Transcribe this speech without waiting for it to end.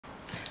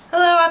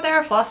out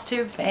there,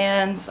 Flosstube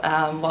fans.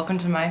 Welcome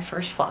to my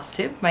first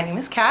Flosstube. My name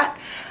is Kat.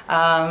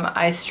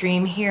 I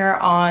stream here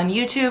on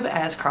YouTube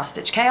as Cross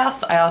Stitch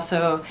Chaos. I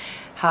also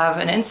have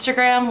an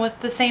Instagram with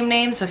the same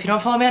name, so if you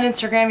don't follow me on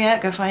Instagram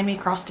yet, go find me,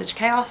 Cross Stitch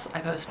Chaos.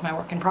 I post my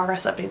work in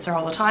progress updates there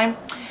all the time.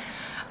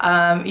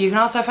 You can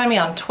also find me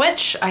on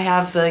Twitch. I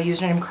have the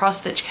username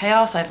Cross Stitch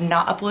Chaos. I've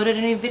not uploaded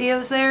any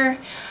videos there.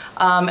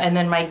 And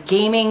then my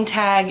gaming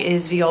tag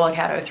is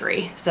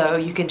ViolaCat03, so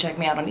you can check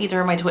me out on either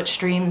of my Twitch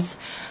streams,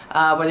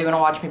 whether you want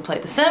to watch me play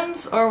The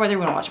Sims or whether you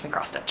want to watch me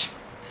cross stitch.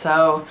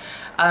 So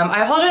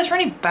I apologize for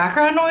any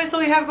background noise that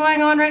we have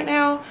going on right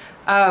now.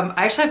 I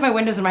actually have my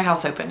windows in my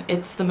house open.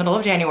 It's the middle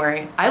of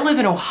January. I live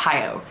in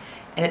Ohio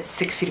and it's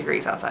 60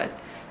 degrees outside.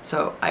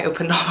 So I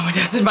opened all the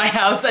windows in my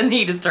house and the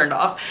heat is turned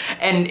off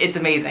and it's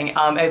amazing.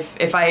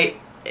 If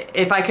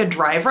I could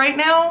drive right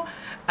now,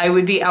 I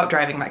would be out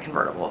driving my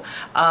convertible.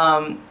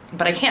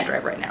 But I can't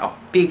drive right now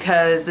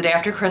because the day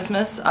after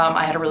Christmas,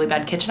 I had a really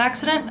bad kitchen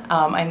accident.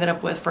 I ended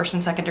up with first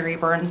and second degree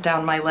burns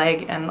down my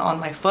leg and on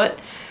my foot.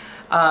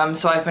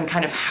 So I've been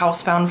kind of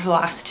housebound for the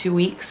last 2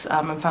 weeks.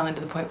 I'm finally to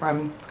the point where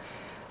I'm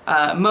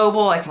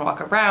mobile, I can walk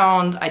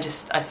around. I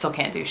still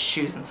can't do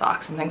shoes and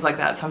socks and things like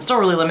that. So I'm still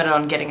really limited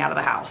on getting out of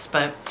the house.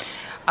 But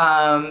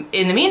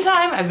in the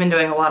meantime, I've been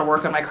doing a lot of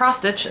work on my cross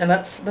stitch, and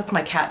that's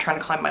my cat trying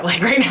to climb my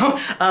leg right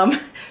now.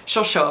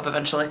 She'll show up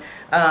eventually.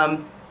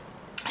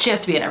 She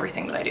has to be in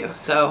everything that I do.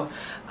 So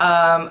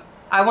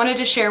I wanted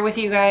to share with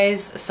you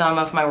guys some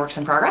of my works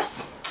in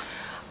progress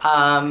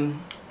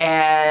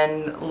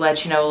and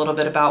let you know a little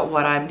bit about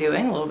what I'm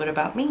doing, a little bit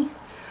about me.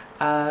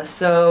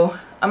 So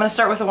I'm gonna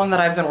start with the one that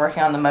I've been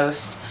working on the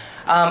most.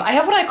 I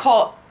have what I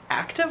call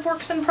active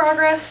works in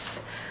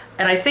progress.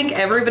 And I think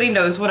everybody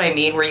knows what I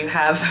mean, where you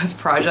have those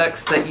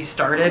projects that you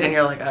started and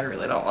you're like, I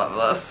really don't love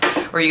this.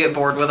 Or you get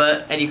bored with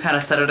it and you kind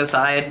of set it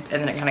aside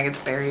and then it kind of gets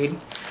buried.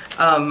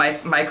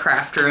 My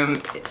craft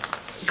room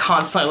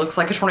constantly looks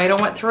like a tornado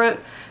went through it.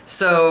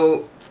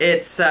 So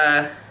it's,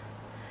 the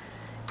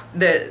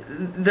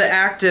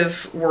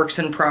active works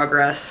in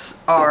progress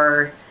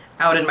are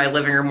out in my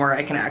living room where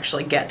I can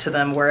actually get to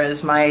them,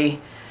 whereas my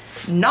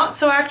not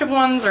so active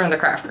ones are in the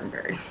craft room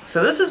buried.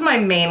 So this is my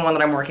main one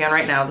that I'm working on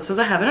right now. This is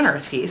a Heaven and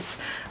Earth piece.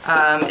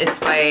 It's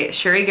by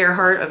Sherry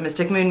Gerhardt of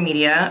Mystic Moon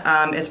Media.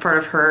 It's part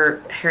of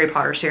her Harry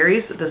Potter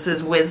series. This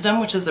is Wisdom,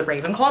 which is the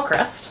Ravenclaw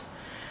crest.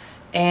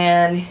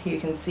 And you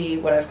can see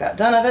what I've got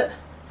done of it.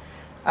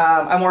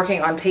 I'm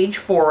working on page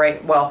 4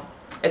 right, well,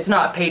 it's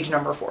not page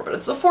number 4, but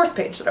it's the 4th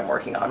page that I'm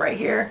working on right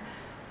here.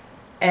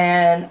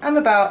 And I'm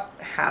about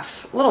a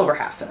little over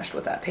half finished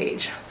with that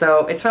page.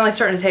 So it's finally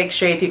starting to take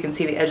shape. You can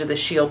see the edge of the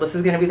shield. This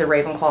is going to be the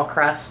Ravenclaw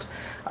crest.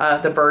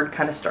 The bird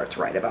kind of starts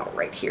right about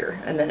right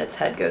here, and then its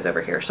head goes over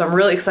here. So I'm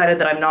really excited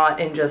that I'm not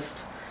in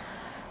just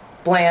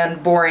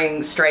bland,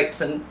 boring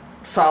stripes and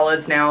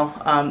solids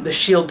now. The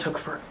shield took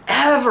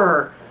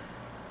forever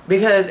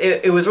because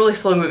it was really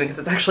slow moving because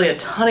it's actually a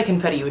ton of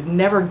confetti. You would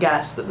never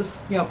guess that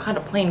this, you know, kind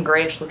of plain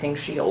grayish looking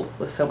shield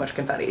was so much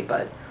confetti,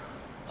 but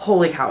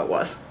holy cow, it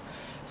was.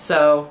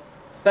 So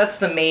that's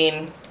the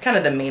main, kind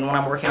of the main one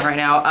I'm working on right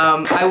now.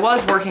 I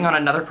was working on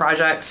another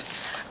project,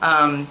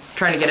 trying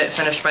to get it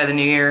finished by the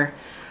new year,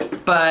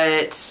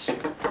 but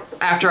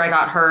after I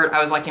got hurt,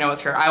 I was like, you know what,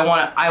 screw it.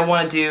 I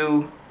want to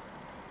do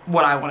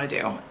what I want to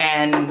do,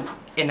 and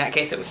in that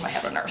case, it was my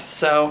Heaven and Earth.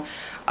 So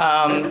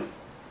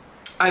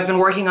I've been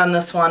working on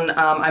this one.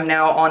 I'm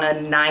now on a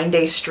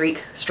 9-day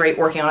streak straight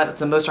working on it. That's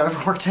the most I've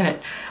ever worked in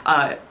it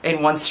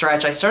in one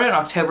stretch. I started in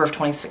October of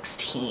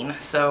 2016,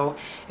 so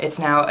it's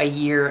now a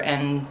year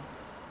and,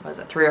 what is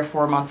it, 3 or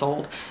 4 months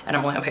old, and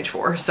I'm only on page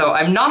 4. So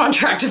I'm not on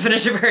track to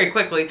finish it very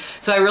quickly,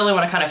 so I really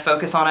want to kind of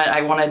focus on it.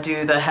 I want to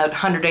do the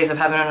 100 Days of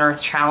Heaven and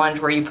Earth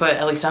challenge, where you put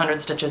at least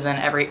 100 stitches in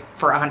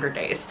for 100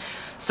 days.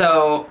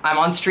 So I'm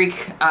on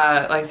streak,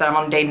 like I said, I'm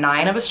on day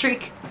 9 of a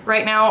streak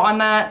right now on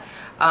that.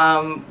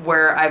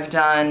 Where I've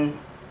done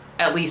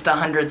at least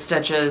 100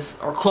 stitches,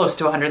 or close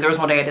to 100. There was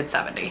one day I did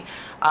 70.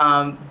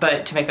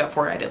 But to make up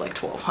for it, I did like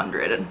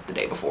 1,200 the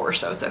day before,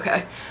 so it's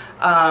okay.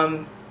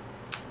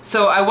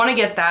 So I want to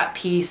get that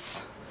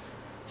piece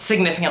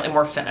significantly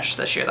more finished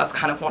this year. That's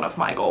kind of one of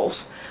my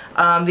goals.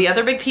 The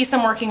other big piece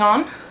I'm working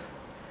on,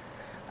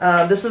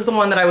 this is the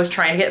one that I was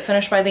trying to get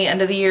finished by the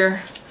end of the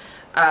year.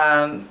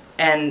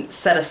 And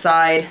set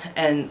aside,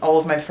 and all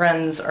of my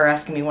friends are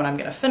asking me when I'm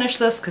gonna finish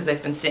this because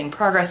they've been seeing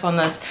progress on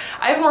this.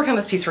 I've been working on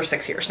this piece for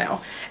 6 years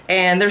now,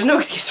 and there's no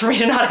excuse for me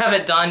to not have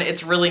it done.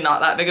 It's really not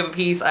that big of a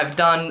piece. I've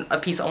done a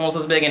piece almost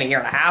as big in a year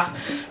and a half.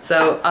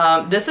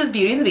 So this is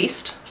Beauty and the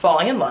Beast,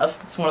 Falling in Love.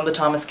 It's one of the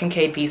Thomas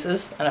Kincaid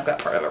pieces, and I've got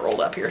part of it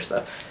rolled up here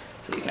so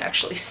you can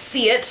actually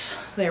see it.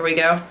 There we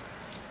go,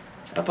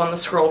 up on the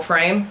scroll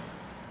frame.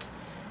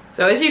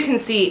 So as you can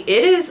see,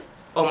 it is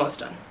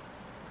almost done.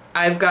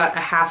 I've got a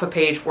half a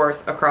page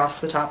worth across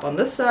the top on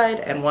this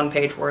side and 1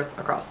 page worth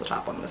across the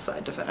top on this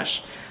side to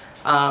finish.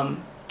 I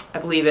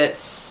believe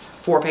it's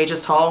 4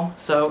 pages tall,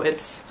 so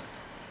it's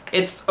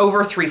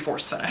over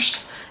 3/4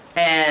 finished.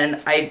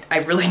 And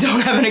I really don't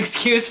have an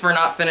excuse for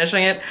not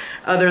finishing it,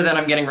 other than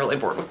I'm getting really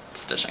bored with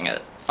stitching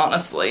it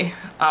honestly.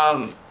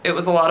 It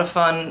was a lot of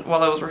fun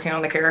while I was working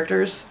on the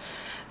characters,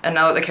 and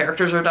now that the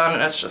characters are done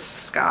and it's just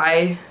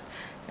sky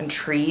and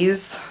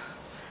trees,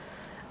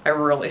 I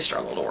really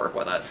struggle to work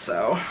with it.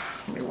 So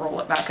let me roll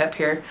it back up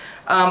here.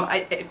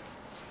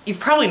 You've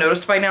probably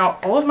noticed by now,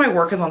 all of my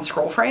work is on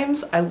scroll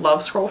frames. I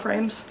love scroll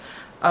frames.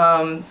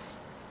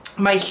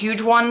 My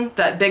huge one,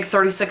 that big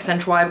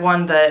 36-inch wide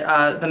one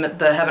that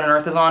the Heaven and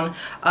Earth is on,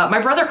 my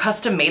brother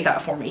custom made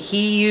that for me.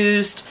 He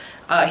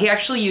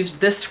actually used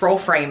this scroll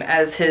frame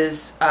as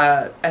his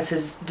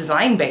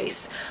design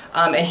base,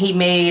 and he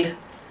made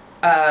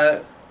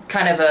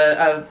kind of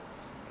a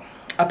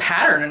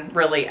pattern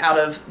really out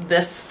of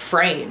this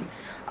frame.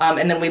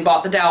 And then we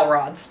bought the dowel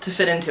rods to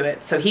fit into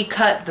it. So he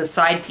cut the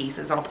side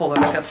pieces. I'll pull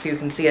them back up so you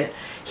can see it.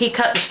 He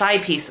cut the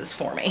side pieces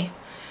for me.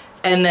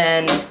 And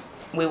then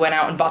we went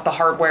out and bought the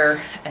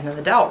hardware and then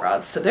the dowel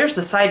rods. So there's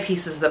the side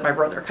pieces that my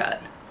brother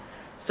cut.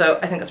 So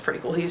I think that's pretty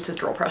cool. He used his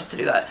drill press to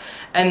do that.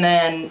 And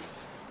then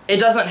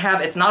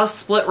it's not a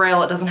split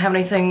rail. It doesn't have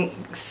anything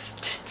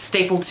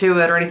stapled to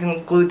it or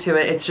anything glued to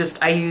it. It's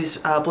just, I use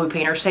blue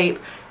painter's tape,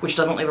 which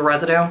doesn't leave a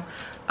residue,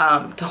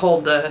 to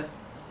hold the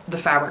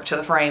fabric to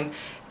the frame.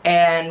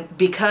 And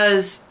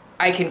because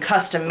I can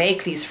custom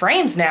make these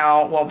frames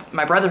now, well,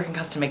 my brother can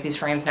custom make these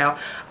frames now,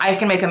 I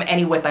can make them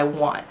any width I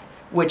want,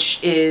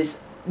 which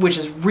is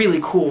really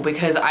cool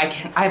because I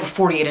have a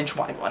 48-inch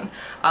wide one.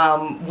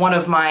 One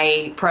of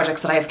my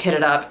projects that I have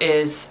kitted up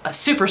is a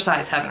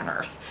supersize Heaven and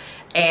Earth,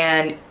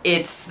 and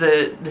it's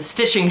the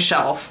stitching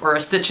shelf, or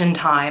a stitch in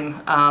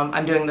time.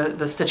 I'm doing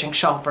the stitching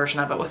shelf version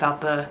of it without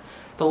the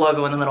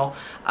logo in the middle.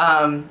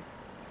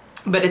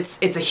 But it's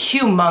a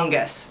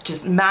humongous,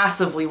 just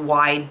massively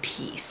wide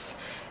piece.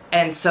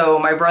 And so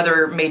my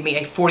brother made me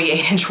a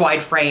 48-inch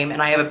wide frame,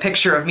 and I have a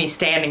picture of me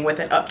standing with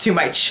it up to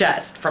my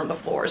chest from the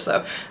floor.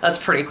 So that's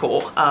pretty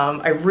cool.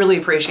 I really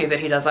appreciate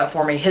that he does that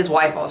for me. His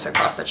wife also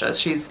cross stitches.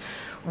 She's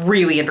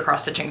really into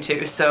cross stitching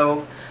too.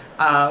 So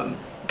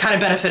kind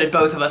of benefited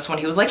both of us when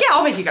he was like, yeah,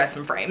 I'll make you guys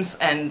some frames.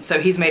 And so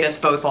he's made us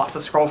both lots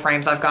of scroll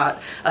frames. I've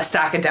got a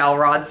stack of dowel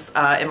rods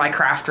in my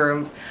craft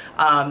room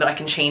that I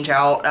can change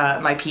out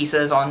my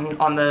pieces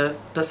on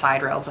the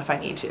side rails if I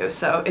need to.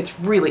 So it's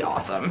really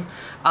awesome.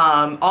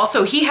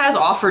 Also, he has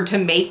offered to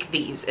make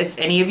these. If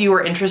any of you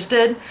are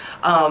interested,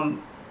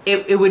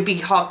 it would be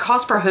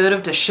cost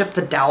prohibitive to ship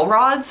the dowel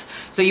rods,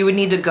 so you would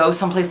need to go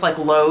someplace like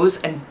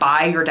Lowe's and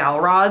buy your dowel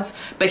rods,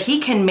 but he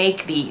can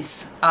make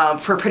these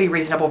for a pretty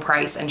reasonable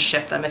price and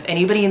ship them. If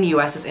anybody in the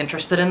US is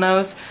interested in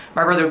those,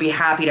 my brother would be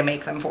happy to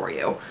make them for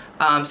you.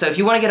 So if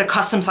you want to get a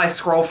custom size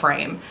scroll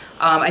frame,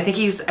 I think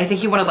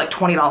he wanted like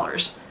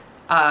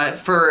 $20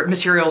 for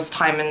materials,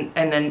 time,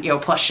 and then, you know,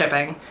 plus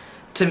shipping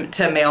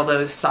to mail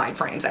those side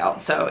frames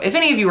out. So if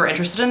any of you are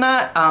interested in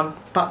that,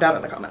 pop down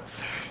in the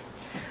comments.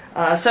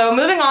 So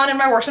moving on in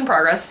my works in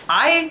progress,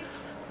 I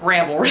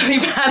ramble really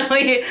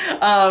badly.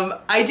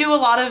 I do a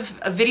lot of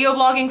video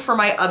blogging for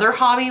my other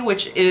hobby,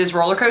 which is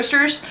roller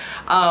coasters,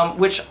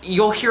 which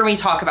you'll hear me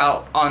talk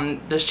about on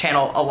this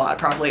channel a lot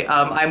probably.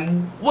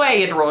 I'm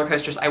way into roller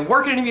coasters. I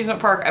work at an amusement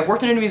park. I've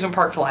worked in an amusement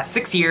park for the last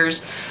 6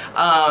 years.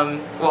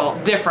 Well,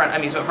 different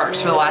amusement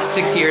parks for the last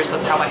 6 years.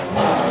 That's how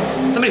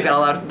somebody's got a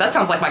loud, that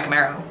sounds like my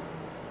Camaro.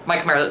 My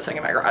Camaro that's sitting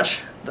in my garage,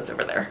 that's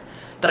over there,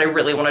 that I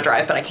really want to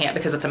drive, but I can't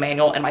because it's a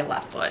manual and my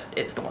left foot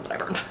is the one that I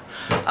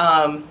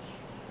burned.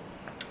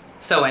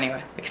 So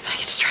anyway, because I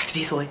get distracted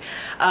easily.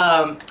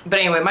 But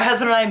anyway, my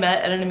husband and I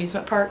met at an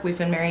amusement park. We've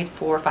been married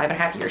for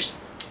 5.5 years.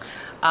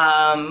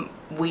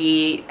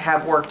 We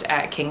have worked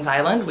at Kings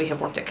Island. We have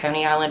worked at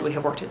Coney Island. We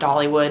have worked at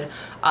Dollywood.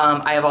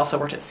 I have also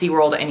worked at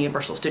SeaWorld and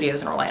Universal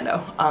Studios in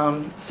Orlando.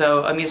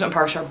 So amusement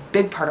parks are a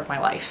big part of my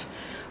life.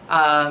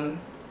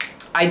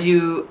 I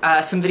do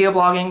some video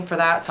blogging for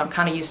that, so I'm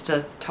kind of used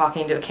to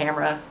talking to a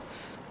camera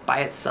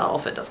by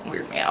itself. It doesn't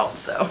weird me out,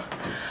 so.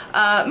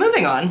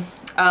 Moving on.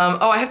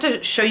 Oh, I have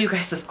to show you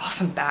guys this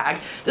awesome bag.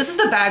 This is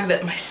the bag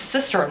that my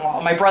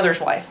sister-in-law, my brother's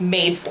wife,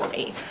 made for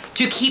me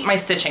to keep my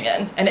stitching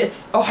in. And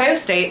it's Ohio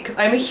State, because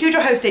I'm a huge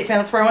Ohio State fan.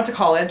 That's where I went to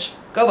college.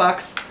 Go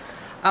Bucks.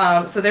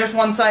 So there's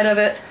one side of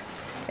it.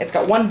 It's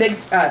got one big,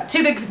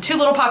 two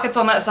little pockets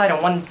on that side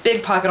and one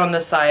big pocket on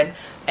this side.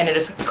 And it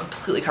is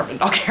completely covered in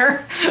dog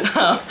hair.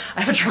 I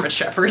have a German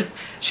Shepherd.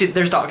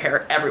 There's dog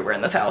hair everywhere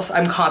in this house.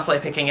 I'm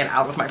constantly picking it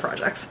out of my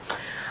projects.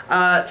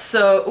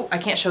 So I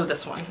can't show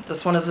this one.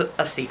 This one is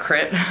a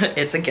secret.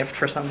 It's a gift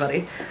for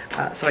somebody.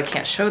 So I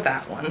can't show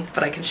that one,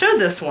 but I can show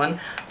this one.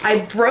 I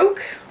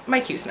broke my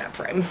Q-snap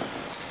frame.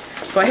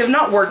 So I have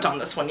not worked on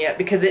this one yet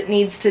because it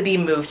needs to be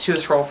moved to a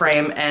scroll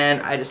frame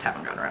and I just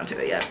haven't gotten around to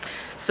it yet.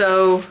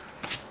 So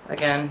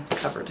again,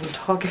 covered in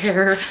dog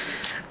hair.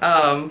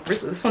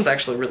 This one's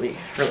actually really,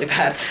 really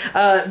bad.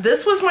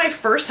 This was my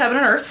first Heaven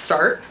and Earth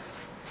start.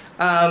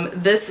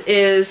 This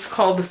is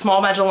called the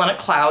Small Magellanic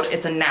Cloud.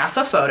 It's a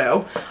NASA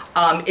photo.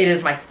 It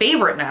is my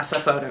favorite NASA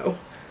photo.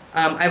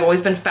 I've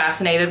always been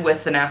fascinated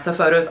with the NASA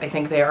photos. I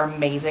think they are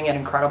amazing and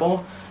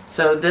incredible.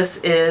 So this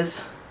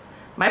is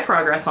my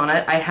progress on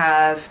it. I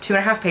have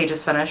 2.5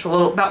 pages finished,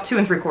 about 2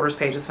 3/4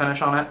 pages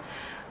finished on it.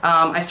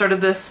 I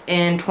started this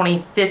in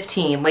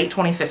 2015, late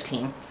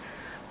 2015.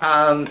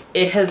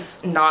 It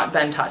has not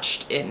been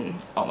touched in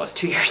almost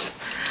 2 years.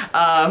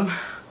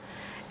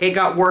 It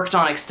got worked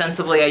on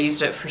extensively. I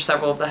used it for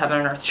several of the Heaven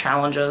and Earth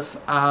challenges.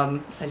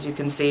 As you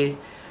can see,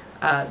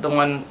 the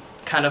one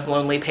kind of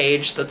lonely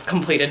page that's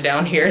completed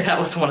down here, that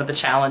was one of the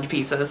challenge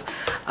pieces.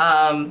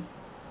 But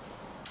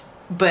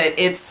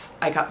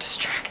I got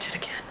distracted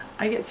again.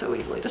 I get so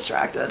easily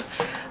distracted.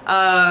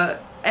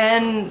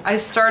 And I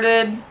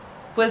started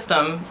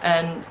Wisdom,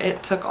 and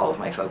it took all of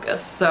my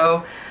focus.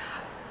 So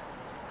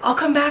I'll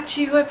come back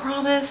to you, I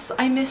promise.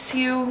 I miss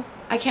you.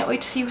 I can't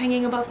wait to see you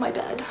hanging above my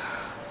bed.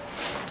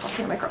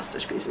 Talking to my cross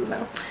stitch pieces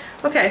now.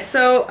 Okay,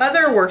 so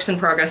other works in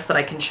progress that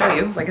I can show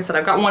you. Like I said,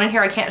 I've got one in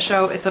here I can't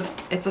show. It's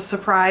a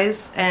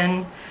surprise,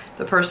 and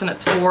the person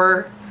it's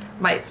for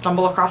might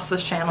stumble across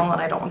this channel,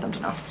 and I don't want them to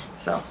know.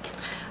 So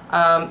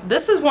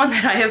this is one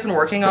that I have been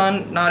working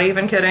on, not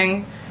even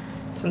kidding,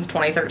 since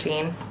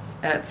 2013,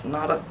 and it's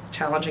not a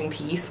challenging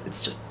piece.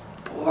 It's just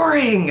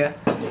boring.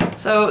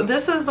 So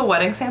this is the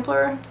wedding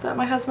sampler that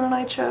my husband and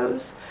I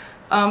chose.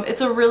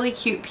 It's a really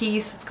cute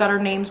piece. It's got our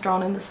names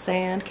drawn in the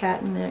sand,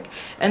 Cat and Nick.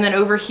 And then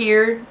over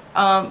here,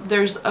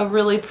 there's a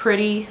really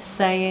pretty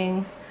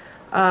saying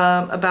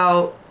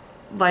about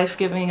life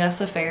giving us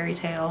a fairy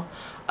tale.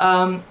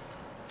 I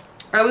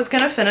was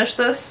gonna finish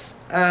this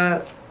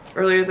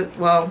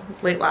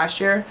late last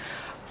year.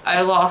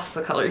 I lost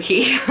the color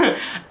key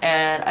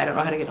and I don't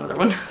know how to get another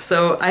one.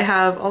 So I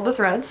have all the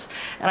threads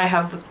and I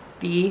have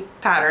the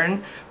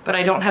pattern, but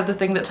I don't have the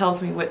thing that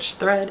tells me which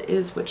thread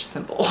is which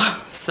symbol.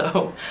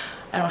 So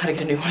I don't know how to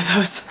get a new one of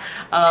those.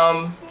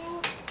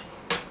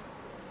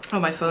 Oh,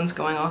 my phone's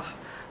going off.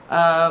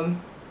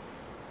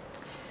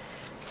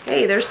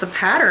 Hey, there's the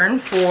pattern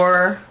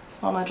for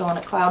Small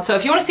Magellanic Cloud. So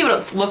if you want to see what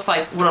it looks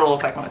like, what it'll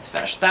look like when it's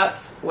finished,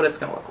 that's what it's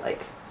going to look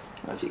like. I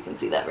don't know if you can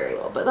see that very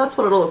well, but that's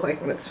what it'll look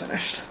like when it's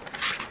finished.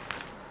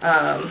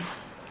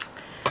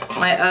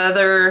 My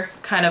other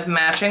kind of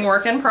matching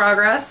work in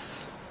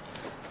progress,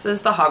 this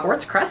is the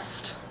Hogwarts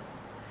crest.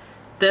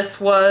 This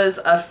was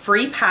a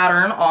free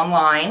pattern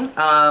online.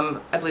 I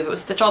believe it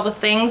was Stitch All the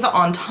Things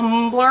on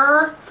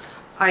Tumblr.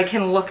 I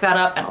can look that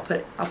up and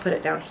I'll put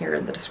it down here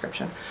in the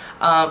description.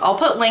 I'll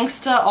put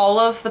links to all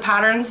of the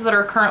patterns that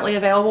are currently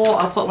available.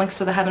 I'll put links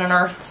to the Heaven and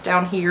Earths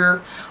down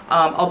here.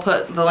 I'll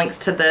put the links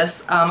to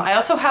this. I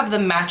also have the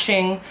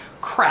matching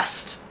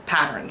crest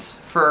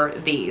patterns for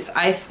these.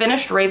 I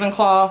finished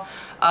Ravenclaw.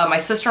 My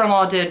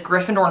sister-in-law did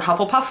Gryffindor and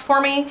Hufflepuff for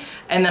me,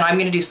 and then I'm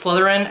going to do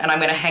Slytherin, and I'm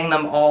going to hang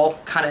them all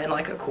kind of in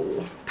like a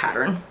cool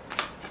pattern.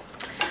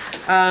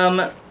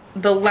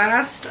 The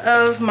last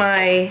of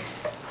my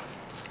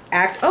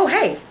oh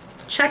hey,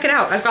 check it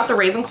out. I've got the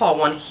Ravenclaw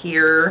one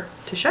here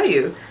to show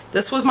you.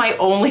 This was my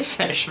only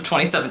finish of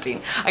 2017.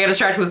 I got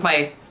distracted with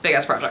my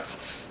big-ass projects.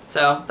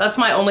 So that's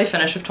my only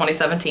finish of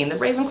 2017, the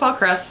Ravenclaw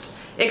crest.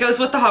 It goes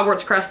with the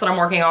Hogwarts crest that I'm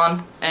working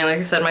on, and like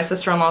I said, my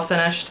sister-in-law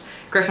finished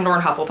Gryffindor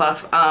and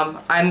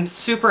Hufflepuff. I'm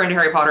super into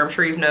Harry Potter, I'm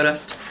sure you've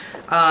noticed.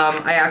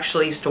 I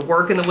actually used to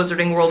work in the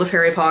wizarding world of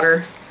Harry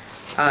Potter,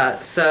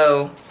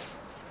 so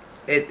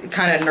it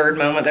kind of nerd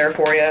moment there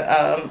for you.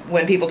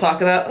 When people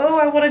talk about, oh,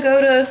 I want to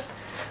go to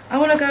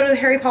the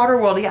Harry Potter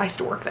world. Yeah, I used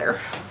to work there.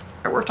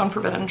 I worked on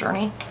Forbidden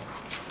Journey.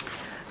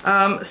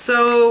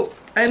 So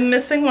I'm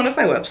missing one of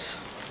my whips.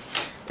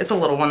 It's a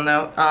little one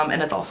though,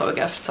 and it's also a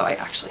gift, so I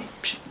actually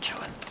shouldn't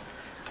show it.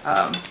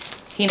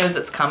 He knows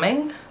it's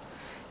coming.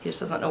 He just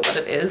doesn't know what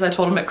it is. I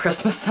told him at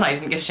Christmas and I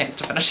didn't get a chance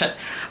to finish it.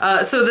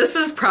 So this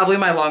is probably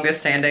my longest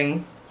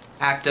standing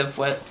active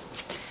whip.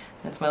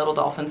 It's my little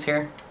dolphins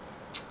here.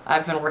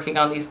 I've been working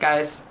on these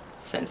guys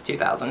since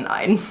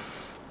 2009.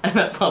 And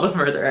that's all the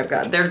further I've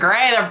gotten. They're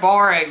gray, they're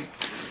boring.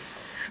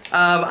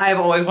 I've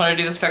always wanted to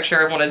do this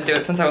picture. I've wanted to do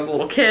it since I was a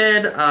little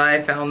kid.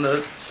 I found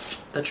the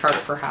chart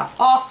for half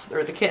off,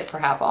 or the kit for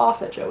half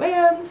off at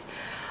Joann's.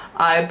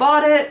 I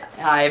bought it.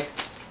 I've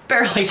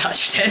barely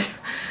touched it.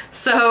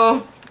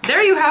 So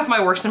there you have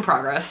my works in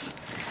progress.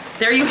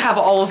 There you have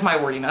all of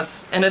my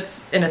wordiness, and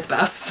it's in its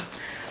best.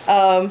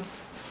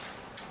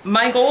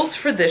 My goals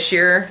for this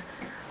year,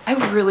 I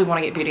really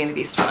want to get Beauty and the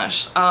Beast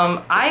finished.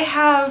 I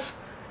have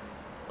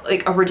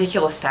like a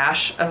ridiculous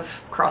stash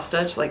of cross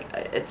stitch, like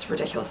it's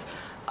ridiculous.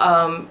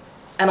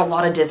 And a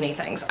lot of Disney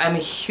things. I'm a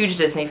huge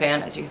Disney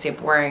fan. As you can see,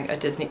 I'm wearing a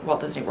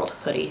Walt Disney World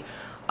hoodie.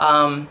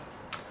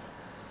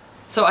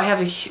 So I have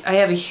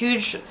a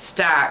huge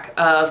stack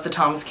of the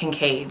Thomas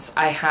Kincaids.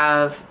 I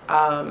have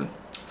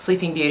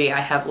Sleeping Beauty, I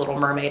have Little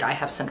Mermaid, I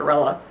have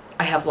Cinderella,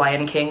 I have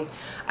Lion King,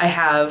 I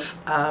have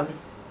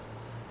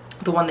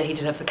the one that he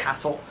did of the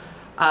castle,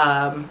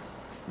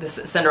 this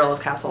Cinderella's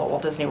castle at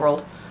Walt Disney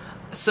World.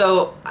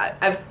 So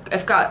I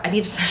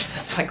need to finish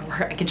this so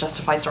I can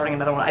justify starting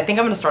another one. I think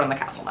I'm going to start on the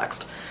castle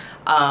next.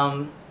 I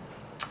don't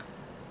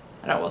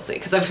know, we'll see,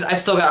 because I've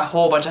still got a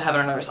whole bunch of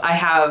Heaven and Earths. I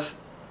have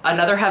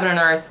another Heaven and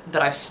Earth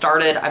that I've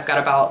started. I've got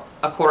about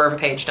a quarter of a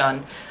page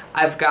done.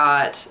 I've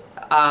got,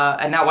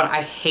 and that one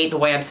I hate the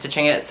way I'm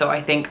stitching it, so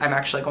I think I'm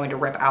actually going to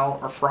rip out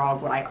or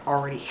frog what I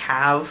already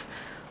have,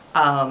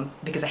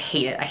 because I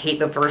hate it. I hate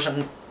the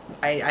version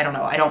I don't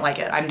know. I don't like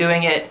it. I'm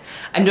doing it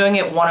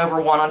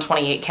 1/1 on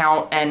 28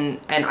 count, and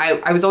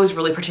I was always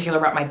really particular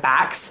about my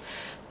backs,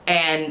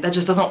 and that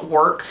just doesn't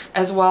work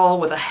as well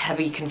with a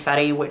heavy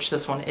confetti, which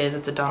this one is.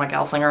 It's a Donna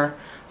Gelsinger.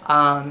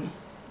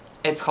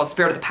 It's called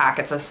Spirit of the Pack.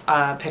 It's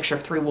a picture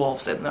of 3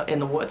 wolves in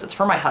the woods. It's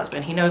for my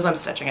husband. He knows I'm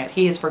stitching it.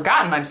 He has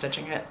forgotten I'm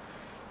stitching it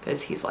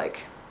because he's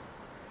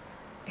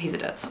a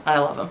ditz. I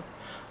love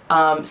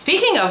him.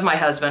 Speaking of my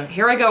husband,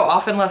 here I go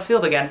off in left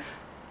field again.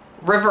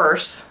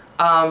 Reverse.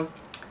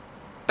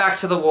 Back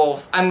to the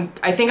wolves.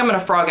 I think I'm gonna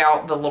frog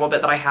out the little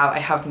bit that I have. I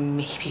have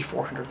maybe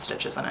 400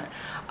 stitches in it.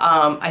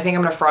 I think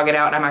I'm gonna frog it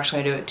out, and I'm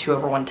actually gonna do it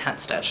 2/1 tent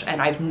stitch. And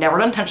I've never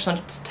done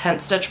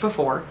tent stitch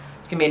before.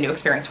 It's gonna be a new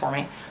experience for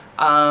me.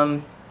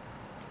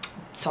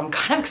 So I'm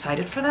kind of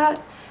excited for that.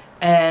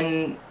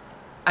 And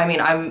I mean,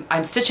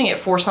 I'm stitching it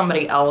for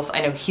somebody else. I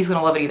know he's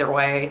gonna love it either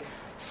way.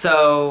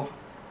 So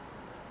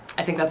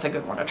I think that's a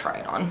good one to try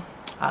it on.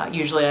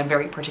 Usually I'm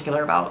very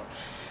particular about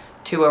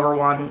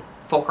 2/1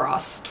 full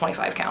cross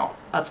 25 count.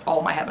 That's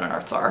all my heaven and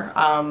earths are.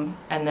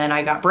 And then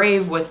I got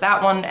brave with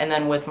that one, and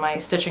then with my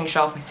stitching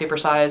shelf, my super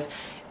size,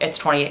 it's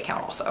 28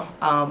 count also.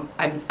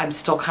 I'm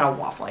still kind of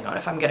waffling on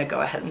if I'm gonna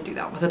go ahead and do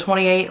that with a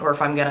 28 or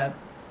if I'm gonna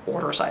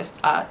order a size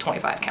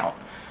 25 count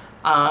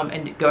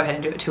and go ahead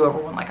and do it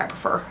 2/1 like I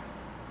prefer.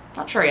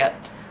 Not sure yet.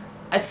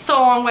 It's still a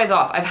long ways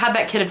off. I've had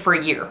that kitted for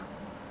a year,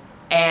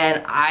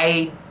 and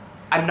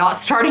I'm not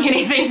starting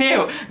anything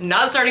new.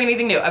 Not starting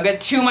anything new. I've got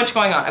too much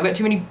going on. I've got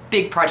too many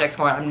big projects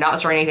going on. I'm not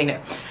starting anything new.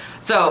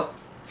 So,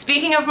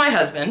 speaking of my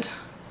husband,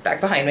 back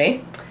behind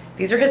me,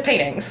 these are his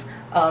paintings.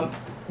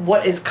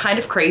 What is kind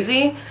of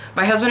crazy,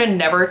 my husband had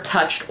never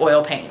touched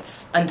oil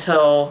paints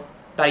until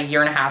about a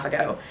 1.5 years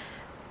ago.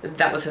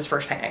 That was his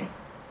first painting.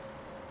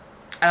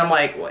 And I'm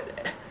like, what?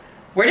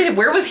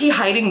 Where was he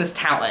hiding this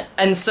talent?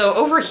 And so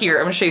over here,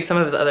 I'm gonna show you some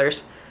of his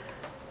others.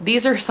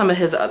 These are some of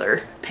his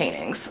other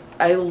paintings.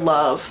 I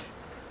love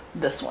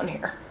this one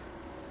here.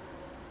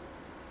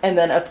 And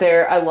then up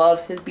there, I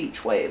love his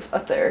beach wave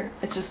up there.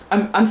 It's just,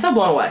 I'm so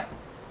blown away.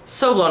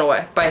 So blown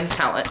away by his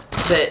talent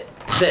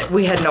that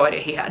we had no idea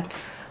he had.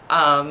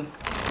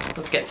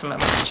 Let's get some of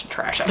my kitchen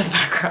trash out of the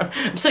background.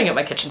 I'm sitting at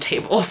my kitchen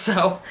table,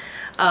 so,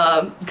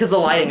 because the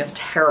lighting is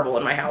terrible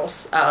in my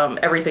house.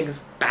 Everything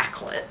is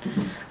backlit.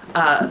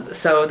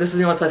 So this is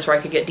the only place where I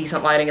could get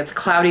decent lighting. It's a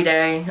cloudy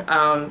day,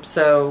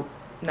 so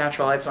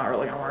natural light's not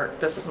really gonna work.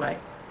 This is my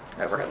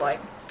overhead light.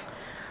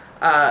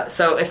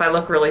 So if I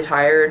look really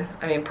tired,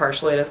 I mean,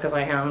 partially it is because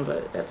I am,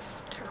 but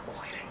it's terrible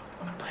lighting.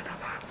 I'm gonna blame it on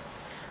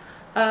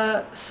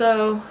that.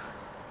 So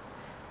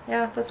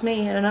yeah, that's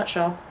me in a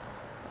nutshell.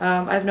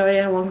 I have no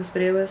idea how long this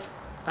video is.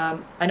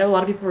 I know a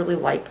lot of people really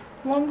like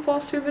long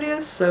Flosstube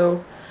videos,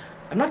 so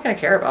I'm not gonna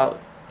care about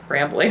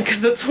rambling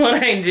because it's what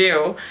I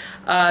do.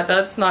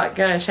 That's not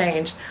gonna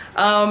change.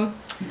 How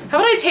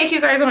about I take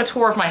you guys on a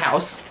tour of my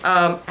house?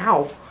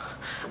 Ow,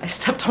 I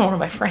stepped on one of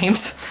my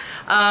frames.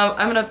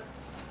 I'm gonna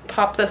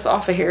pop this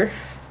off of here.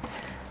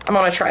 I'm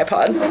on a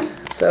tripod,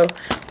 so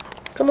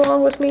come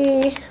along with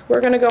me.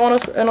 We're gonna go on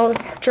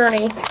a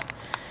journey,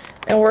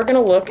 and we're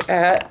gonna look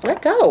at,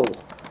 let go.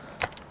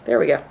 There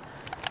we go.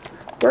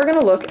 We're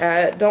gonna look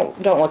at,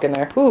 don't look in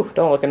there. Ooh,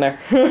 don't look in there.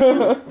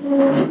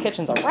 The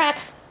kitchen's a wreck.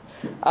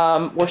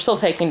 We're still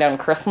taking down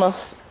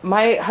Christmas.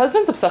 My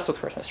husband's obsessed with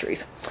Christmas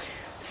trees.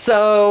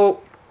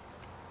 So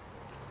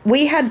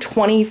we had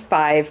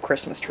 25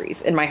 Christmas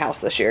trees in my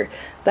house this year.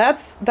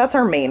 That's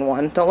our main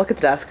one. Don't look at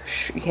the desk.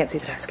 Shh, you can't see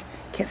the desk. You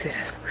can't see the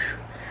desk.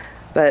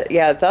 But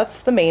yeah,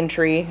 that's the main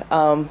tree.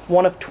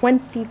 One of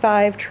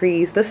 25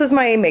 trees. This is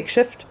my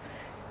makeshift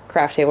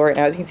craft table right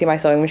now. As you can see, my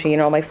sewing machine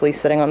and all my fleece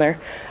sitting on there.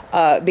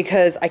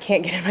 Because I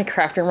can't get in my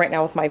craft room right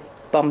now with my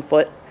bum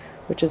foot,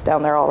 which is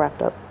down there all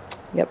wrapped up.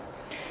 Yep.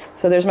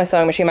 So there's my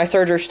sewing machine. My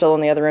serger's still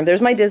in the other room.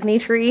 There's my Disney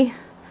tree.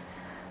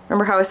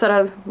 Remember how I said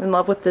I'm in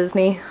love with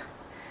Disney?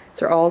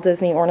 These are all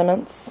Disney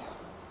ornaments.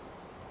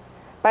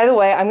 By the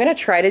way, I'm going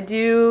to try to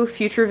do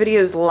future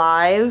videos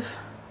live.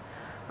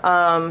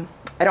 I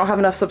don't have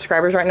enough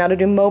subscribers right now to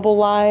do mobile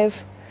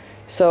live,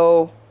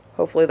 so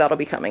hopefully that'll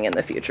be coming in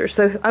the future.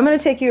 So I'm going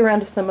to take you around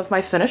to some of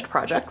my finished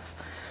projects.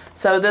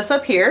 So this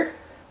up here,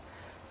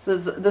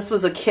 this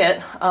was a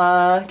kit.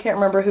 Can't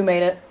remember who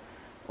made it.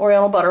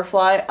 Oriental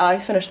Butterfly. I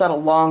finished that a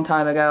long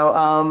time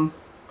ago.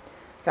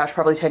 Gosh,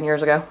 probably 10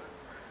 years ago.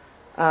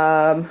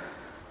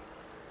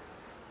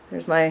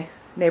 There's my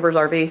neighbor's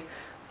RV.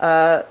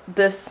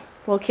 This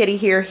little kitty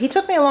here, he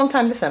took me a long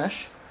time to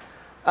finish.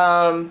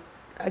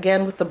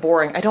 Again, with the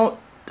boring. I don't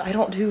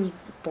do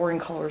boring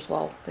colors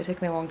well. They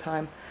take me a long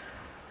time.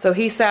 So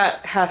he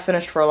sat half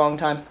finished for a long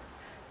time.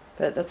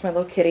 But that's my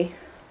little kitty.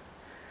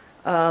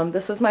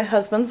 This is my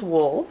husband's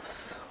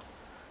wolves.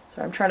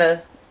 So I'm trying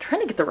to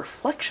get the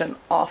reflection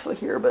off of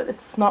here, but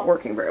it's not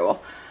working very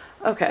well.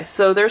 Okay,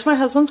 so there's my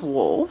husband's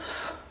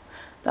wolves.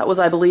 That was,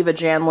 I believe, a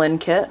Janlynn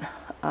kit.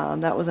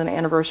 That was an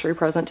anniversary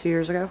present 2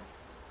 years ago.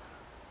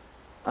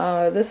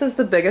 This is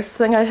the biggest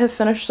thing I have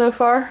finished so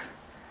far.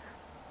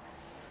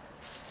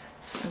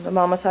 The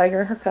mama tiger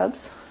and her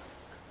cubs.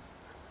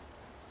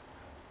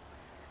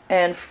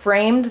 and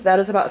framed. That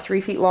is about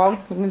 3 feet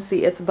long. You can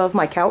see it's above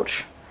my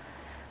couch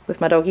with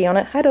my doggie on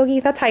it. Hi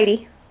doggie, that's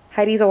Heidi.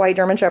 Heidi's a white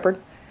German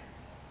Shepherd.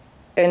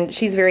 And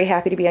she's very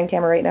happy to be on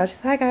camera right now. She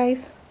says, hi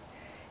guys.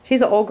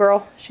 She's an old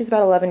girl. She's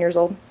about 11 years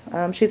old.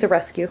 She's a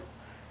rescue.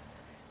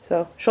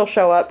 So she'll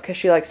show up because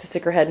she likes to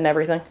stick her head in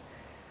everything.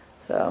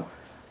 So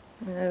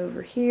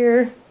over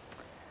here,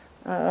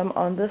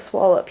 on this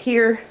wall up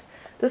here,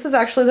 this is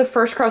actually the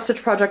first cross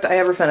stitch project I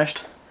ever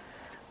finished.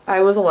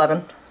 I was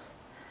 11.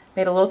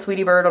 Made a little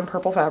Tweety bird on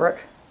purple fabric.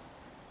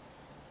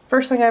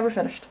 First thing I ever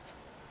finished.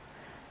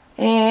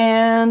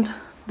 And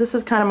this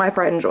is kind of my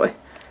pride and joy.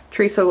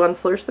 Teresa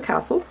Wensler's The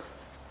Castle.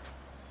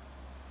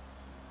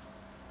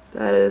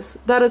 That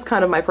is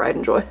kind of my pride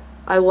and joy.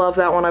 I love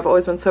that one. I've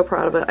always been so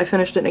proud of it. I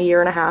finished it in a year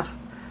and a half.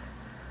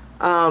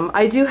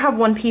 I do have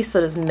one piece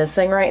that is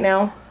missing right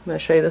now. I'm going to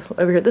show you this one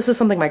over here. This is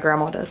something my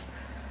grandma did.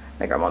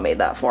 My grandma made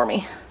that for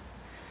me.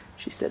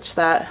 She stitched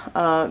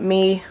that.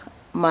 Me,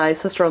 my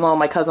sister-in-law, and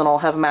my cousin all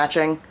have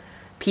matching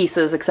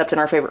pieces except in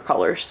our favorite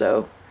colors.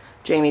 So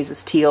Jamie's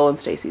is teal and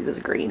Stacy's is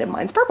green and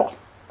mine's purple.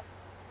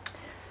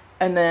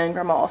 And then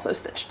grandma also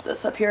stitched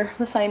this up here,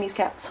 the Siamese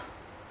cats.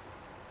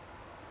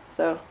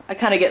 So I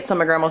kind of get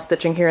some of grandma's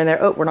stitching here and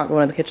there. Oh, we're not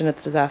going in the kitchen,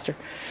 it's a disaster.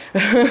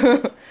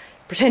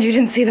 Pretend you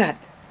didn't see that.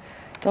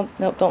 Don't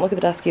look at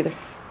the desk either.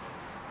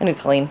 I need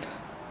to clean.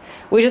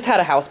 We just had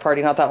a house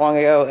party not that long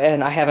ago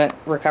and I haven't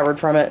recovered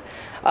from it.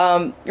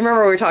 You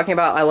remember we were talking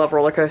about I love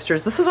roller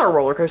coasters? This is our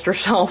roller coaster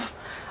shelf.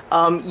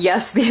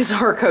 Yes, these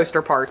are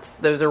coaster parts.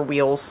 Those are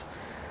wheels.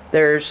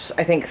 There's,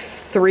 I think,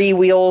 3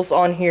 wheels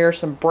on here,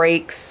 some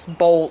brakes,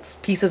 bolts,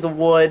 pieces of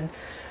wood,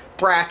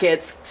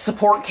 brackets,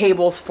 support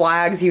cables,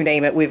 flags, you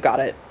name it, we've got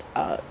it.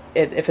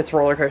 If it's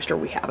roller coaster,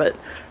 we have it.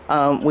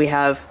 We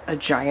have a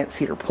giant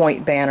Cedar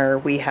Point banner.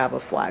 We have a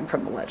flag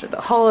from the Legend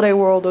of Holiday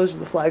World. Those are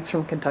the flags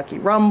from Kentucky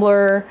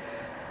Rumbler.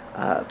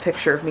 A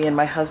picture of me and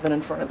my husband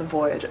in front of the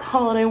Voyage at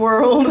Holiday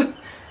World.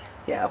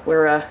 Yeah,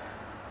 we're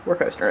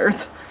coaster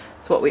nerds.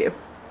 That's what we do.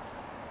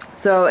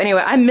 So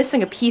anyway, I'm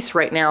missing a piece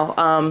right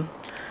now.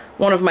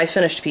 One of my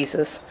finished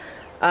pieces.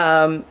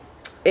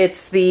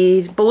 It's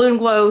the Balloon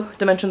Glow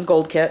Dimensions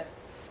Gold Kit.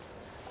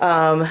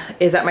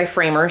 Is at my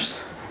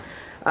framers.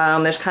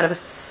 There's kind of a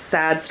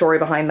sad story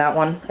behind that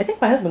one. I think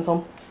my husband's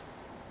home.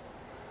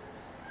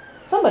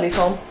 Somebody's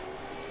home.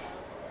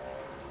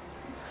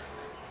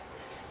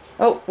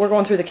 Oh, we're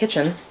going through the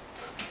kitchen.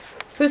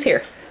 Who's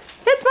here?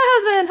 It's my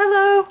husband.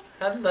 Hello.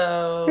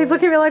 Hello. He's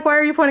looking at me like, why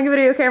are you pointing a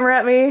video camera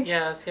at me?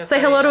 Yes. Say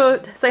hello to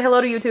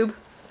YouTube.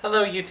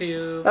 Hello,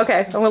 YouTube.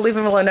 Okay, I'm gonna leave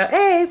him alone now.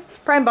 Hey,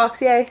 Prime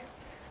Box, yay.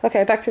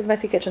 Okay, back to the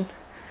messy kitchen.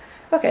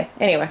 Okay,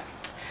 anyway.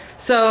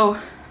 So,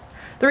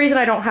 the reason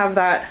I don't have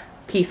that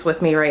piece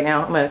with me right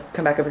now, I'm gonna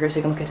come back over here so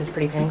you can look at his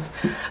pretty things,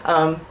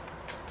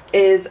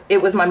 is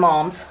it was my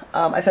mom's.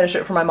 I finished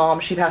it for my mom.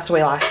 She passed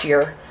away last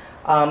year.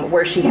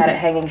 Where she had it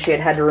hanging, she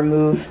had to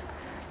remove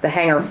the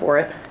hanger for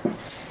it.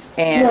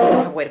 And I don't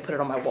have a way to put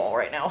it on my wall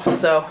right now.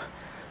 So,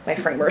 my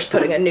framer's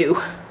putting a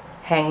new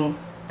hang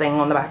thing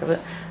on the back of it.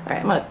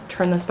 Alright, I'm gonna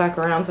turn this back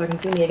around so I can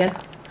see me again.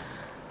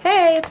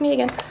 Hey, it's me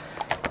again.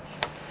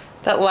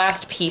 That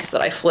last piece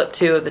that I flipped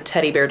to of the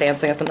teddy bear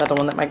dancing is another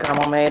one that my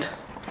grandma made.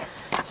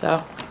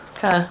 So,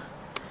 kind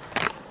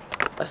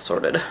of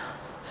assorted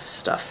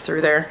stuff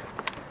through there.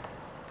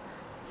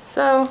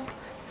 So,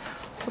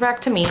 we're back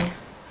to me.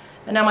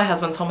 And now my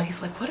husband's home and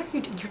he's like, what are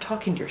you doing? You're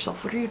talking to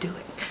yourself. What are you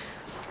doing?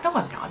 No,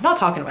 I'm not. I'm not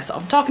talking to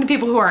myself. I'm talking to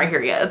people who aren't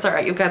here yet. It's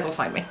alright. You guys will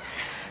find me.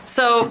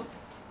 So,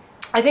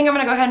 I think I'm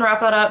going to go ahead and wrap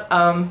that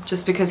up,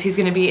 just because he's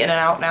going to be in and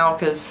out now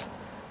because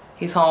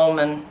he's home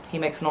and he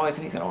makes noise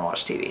and he's going to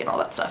watch TV and all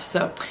that stuff.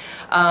 So,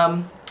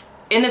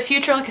 in the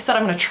future, like I said,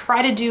 I'm going to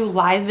try to do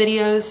live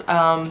videos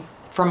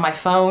from my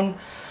phone.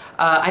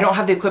 I don't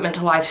have the equipment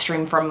to live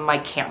stream from my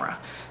camera.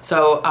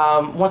 So,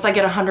 once I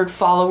get 100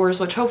 followers,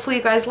 which hopefully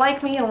you guys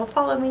like me and will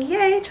follow me,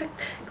 yay,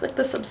 click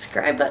the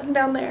subscribe button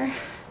down there.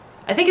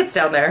 I think it's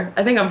down there.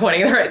 I think I'm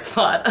pointing in the right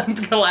spot. I'm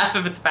just going to laugh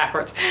if it's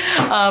backwards.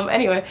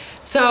 Anyway,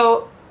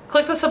 so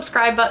click the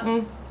subscribe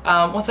button.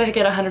 Once I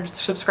get 100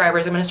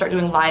 subscribers, I'm going to start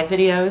doing live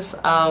videos.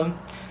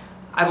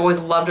 I've always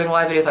loved doing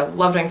live videos. I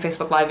love doing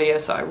Facebook live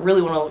videos, so I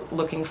really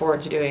looking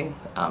forward to doing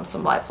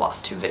some live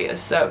Flosstube videos.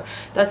 So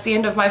that's the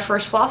end of my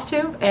first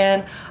Flosstube,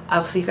 and I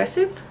will see you guys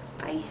soon.